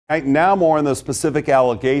Right now, more on the specific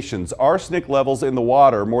allegations. Arsenic levels in the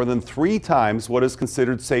water more than 3 times what is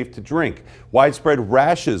considered safe to drink. Widespread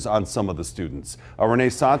rashes on some of the students. Renee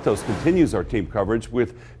Santos continues our team coverage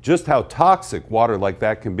with just how toxic water like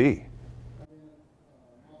that can be.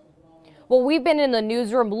 Well, we've been in the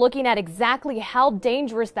newsroom looking at exactly how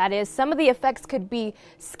dangerous that is. Some of the effects could be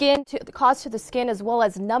cause to the skin, as well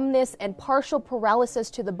as numbness and partial paralysis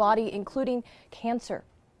to the body, including cancer.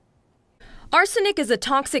 Arsenic is a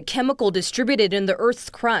toxic chemical distributed in the Earth's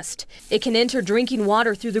crust. It can enter drinking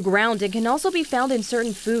water through the ground and can also be found in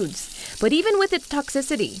certain foods. But even with its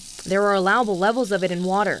toxicity, there are allowable levels of it in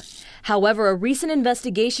water. However, a recent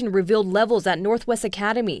investigation revealed levels at Northwest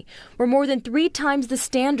Academy were more than 3 times the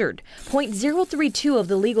standard, 0.032 of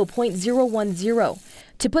the legal 0.010.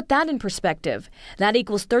 To put that in perspective, that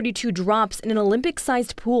equals 32 drops in an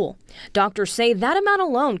Olympic-sized pool. Doctors say that amount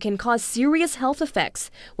alone can cause serious health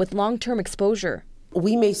effects with long-term exposure.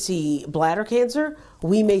 We may see bladder cancer,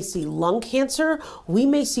 we may see lung cancer, we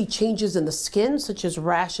may see changes in the skin such as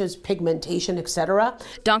rashes, pigmentation, etc.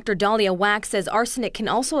 Dr. Dahlia Wack says arsenic can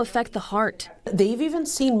also affect the heart. They've even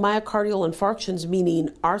seen myocardial infarctions,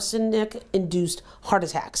 meaning arsenic-induced heart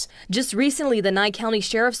attacks. Just recently, the Nye County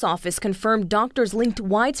Sheriff's Office confirmed doctors linked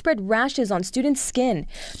widespread rashes on students' skin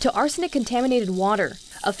to arsenic-contaminated water.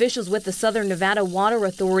 Officials with the Southern Nevada Water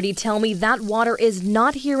Authority tell me that water is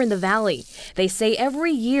not here in the valley. They say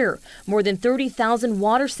every year, more than 30,000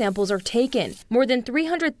 water samples are taken. More than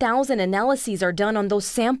 300,000 analyses are done on those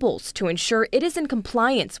samples to ensure it is in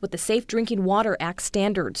compliance with the Safe Drinking Water Act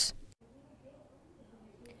standards.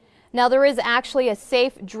 Now, there is actually a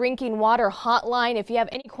safe drinking water hotline. If you have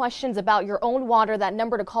any questions about your own water, that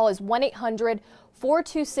number to call is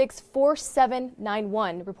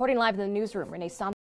 1-800-426-4791. Reporting live in the newsroom, Renee Santos.